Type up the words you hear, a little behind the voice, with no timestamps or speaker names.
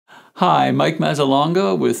Hi, Mike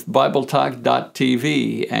Mazzalongo with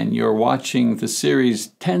BibleTalk.tv, and you're watching the series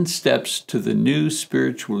 10 Steps to the New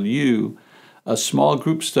Spiritual You, a small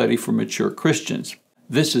group study for mature Christians.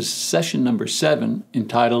 This is session number 7,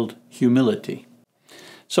 entitled Humility.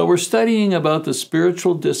 So we're studying about the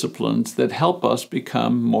spiritual disciplines that help us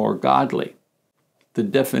become more godly. The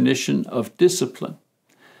definition of discipline: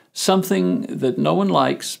 something that no one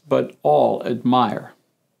likes but all admire,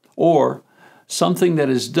 or something that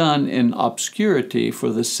is done in obscurity for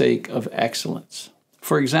the sake of excellence.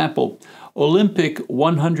 For example, Olympic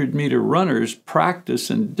 100-meter runners practice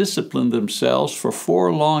and discipline themselves for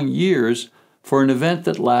 4 long years for an event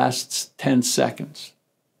that lasts 10 seconds.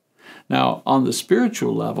 Now, on the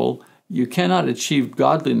spiritual level, you cannot achieve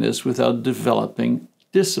godliness without developing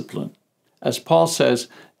discipline. As Paul says,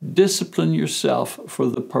 discipline yourself for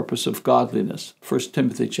the purpose of godliness, 1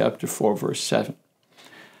 Timothy chapter 4, verse 7.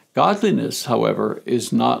 Godliness, however,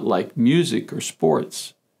 is not like music or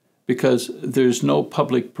sports, because there's no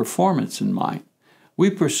public performance in mind. We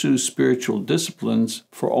pursue spiritual disciplines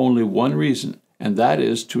for only one reason, and that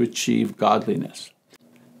is to achieve godliness.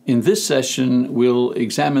 In this session, we'll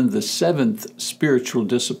examine the 7th spiritual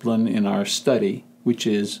discipline in our study, which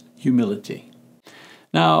is humility.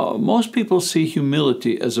 Now, most people see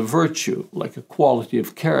humility as a virtue, like a quality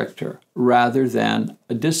of character, rather than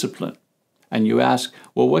a discipline. And you ask,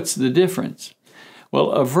 well, what's the difference?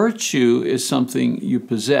 Well, a virtue is something you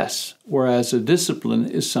possess, whereas a discipline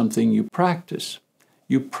is something you practice.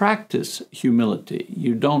 You practice humility,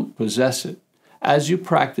 you don't possess it. As you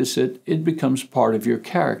practice it, it becomes part of your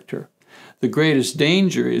character. The greatest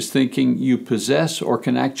danger is thinking you possess or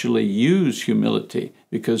can actually use humility,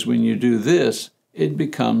 because when you do this, it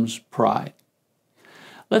becomes pride.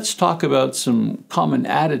 Let's talk about some common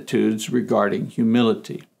attitudes regarding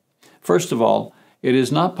humility. First of all, it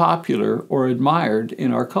is not popular or admired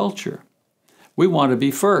in our culture. We want to be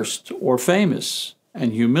first or famous,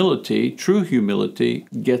 and humility, true humility,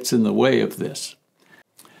 gets in the way of this.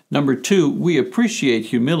 Number 2, we appreciate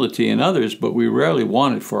humility in others, but we rarely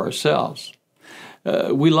want it for ourselves.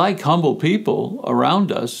 We like humble people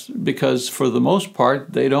around us because, for the most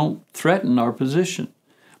part, they don't threaten our position.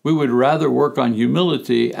 We would rather work on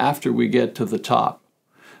humility after we get to the top.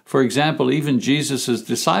 For example, even Jesus'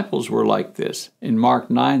 disciples were like this. In Mark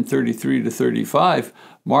 9:33-35,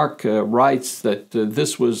 Mark writes that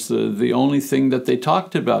this was the only thing that they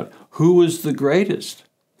talked about. Who was the greatest?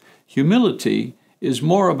 Humility is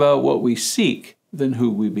more about what we seek than who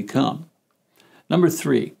we become. Number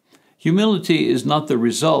 3, humility is not the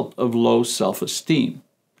result of low self-esteem.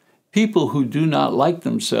 People who do not like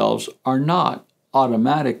themselves are not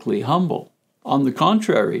automatically humble. On the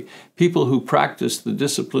contrary, people who practice the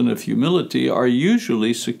discipline of humility are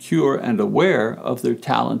usually secure and aware of their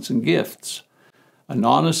talents and gifts. An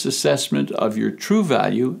honest assessment of your true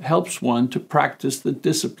value helps one to practice the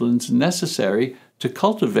disciplines necessary to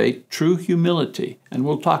cultivate true humility, and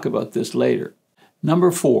we'll talk about this later.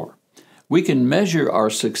 Number 4, we can measure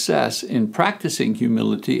our success in practicing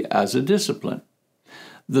humility as a discipline.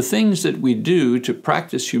 The things that we do to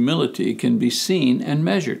practice humility can be seen and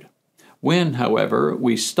measured. When, however,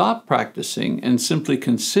 we stop practicing and simply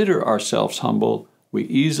consider ourselves humble, we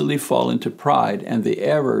easily fall into pride and the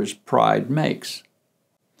errors pride makes.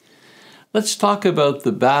 Let's talk about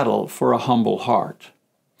the battle for a humble heart.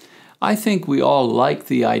 I think we all like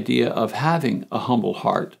the idea of having a humble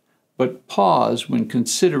heart, but pause when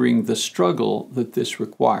considering the struggle that this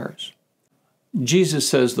requires. Jesus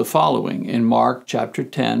says the following in Mark chapter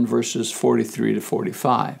 10, verses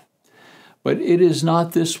 43-45. But it is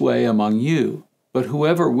not this way among you, but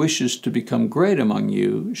whoever wishes to become great among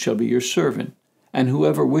you shall be your servant, and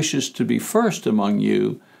whoever wishes to be first among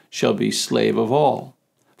you shall be slave of all.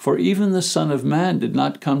 For even the Son of Man did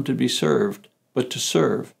not come to be served, but to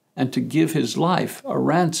serve, and to give his life a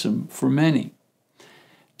ransom for many.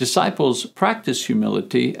 Disciples practice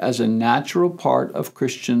humility as a natural part of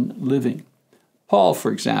Christian living. Paul,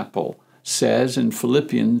 for example, says in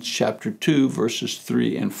Philippians chapter 2, verses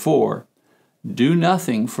 3 and 4, "Do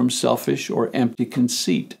nothing from selfish or empty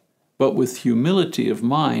conceit, but with humility of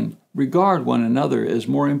mind regard one another as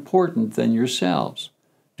more important than yourselves.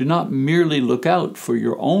 Do not merely look out for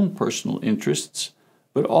your own personal interests,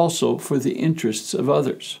 but also for the interests of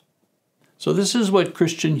others." So this is what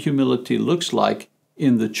Christian humility looks like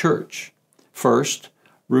in the church. First,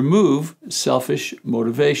 remove selfish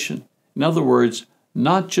motivation. In other words,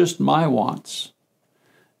 not just my wants.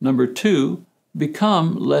 Number 2,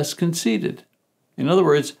 become less conceited. In other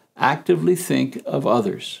words, actively think of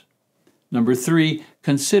others. Number 3,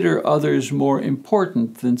 consider others more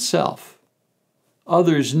important than self.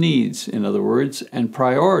 others' needs, in other words, and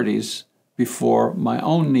priorities before my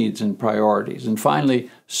own needs and priorities. And finally,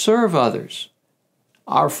 serve others.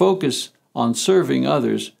 Our focus on serving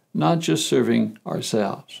others, not just serving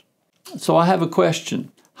ourselves. So I have a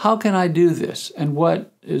question. How can I do this? And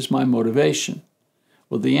what is my motivation?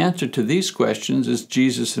 Well, the answer to these questions is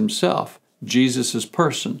Jesus himself. Jesus'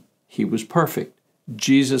 person. He was perfect.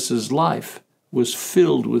 Jesus' life was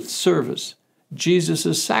filled with service.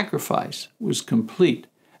 Jesus' sacrifice was complete.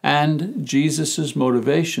 And Jesus'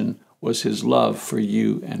 motivation was his love for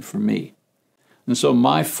you and for me. And so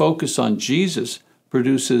my focus on Jesus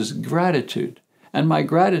produces gratitude, and my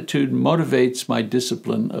gratitude motivates my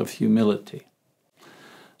discipline of humility.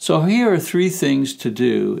 So here are 3 things to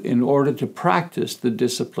do in order to practice the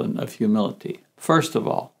discipline of humility. First of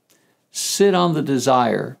all, sit on the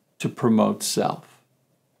desire to promote self.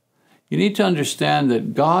 You need to understand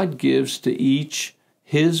that God gives to each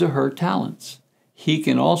his or her talents. He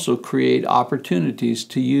can also create opportunities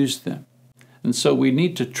to use them. And so we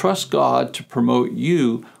need to trust God to promote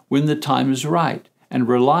you when the time is right and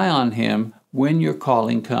rely on him when your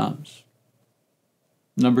calling comes.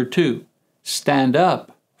 Number 2, stand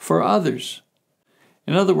up for others.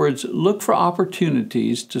 In other words, look for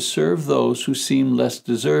opportunities to serve those who seem less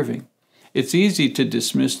deserving. It's easy to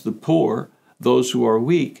dismiss the poor, those who are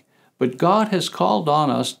weak, but God has called on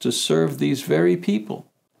us to serve these very people.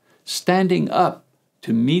 Standing up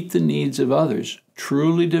to meet the needs of others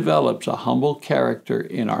truly develops a humble character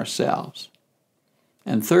in ourselves.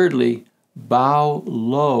 And thirdly, bow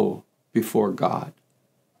low before God.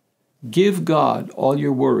 Give God all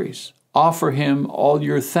your worries. Offer him all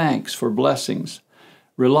your thanks for blessings.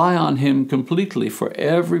 Rely on him completely for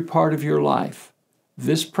every part of your life.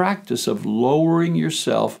 This practice of lowering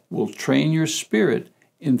yourself will train your spirit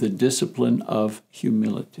in the discipline of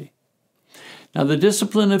humility. Now, the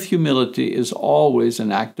discipline of humility is always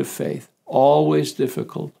an act of faith, always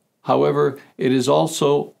difficult. However, it is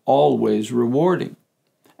also always rewarding.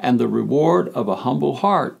 And the reward of a humble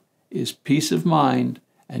heart is peace of mind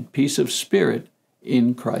and peace of spirit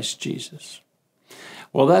in Christ Jesus.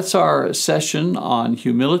 Well, that's our session on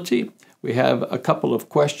humility. We have a couple of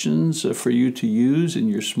questions for you to use in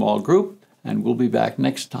your small group, and we'll be back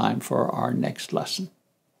next time for our next lesson.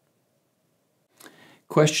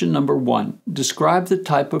 Question number 1. Describe the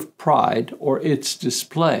type of pride or its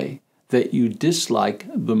display that you dislike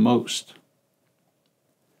the most.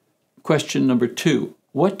 Question number 2.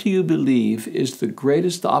 What do you believe is the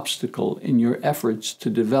greatest obstacle in your efforts to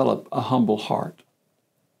develop a humble heart?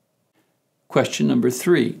 Question number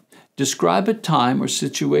 3. Describe a time or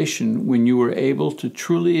situation when you were able to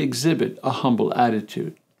truly exhibit a humble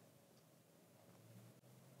attitude.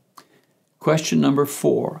 Question number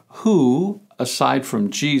 4. Who, aside from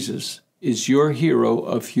Jesus, is your hero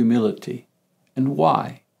of humility, and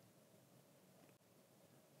why?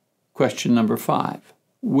 Question number 5.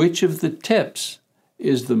 Which of the tips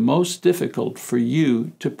is the most difficult for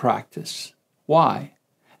you to practice? Why?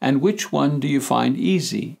 And which one do you find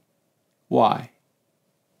easy? Why?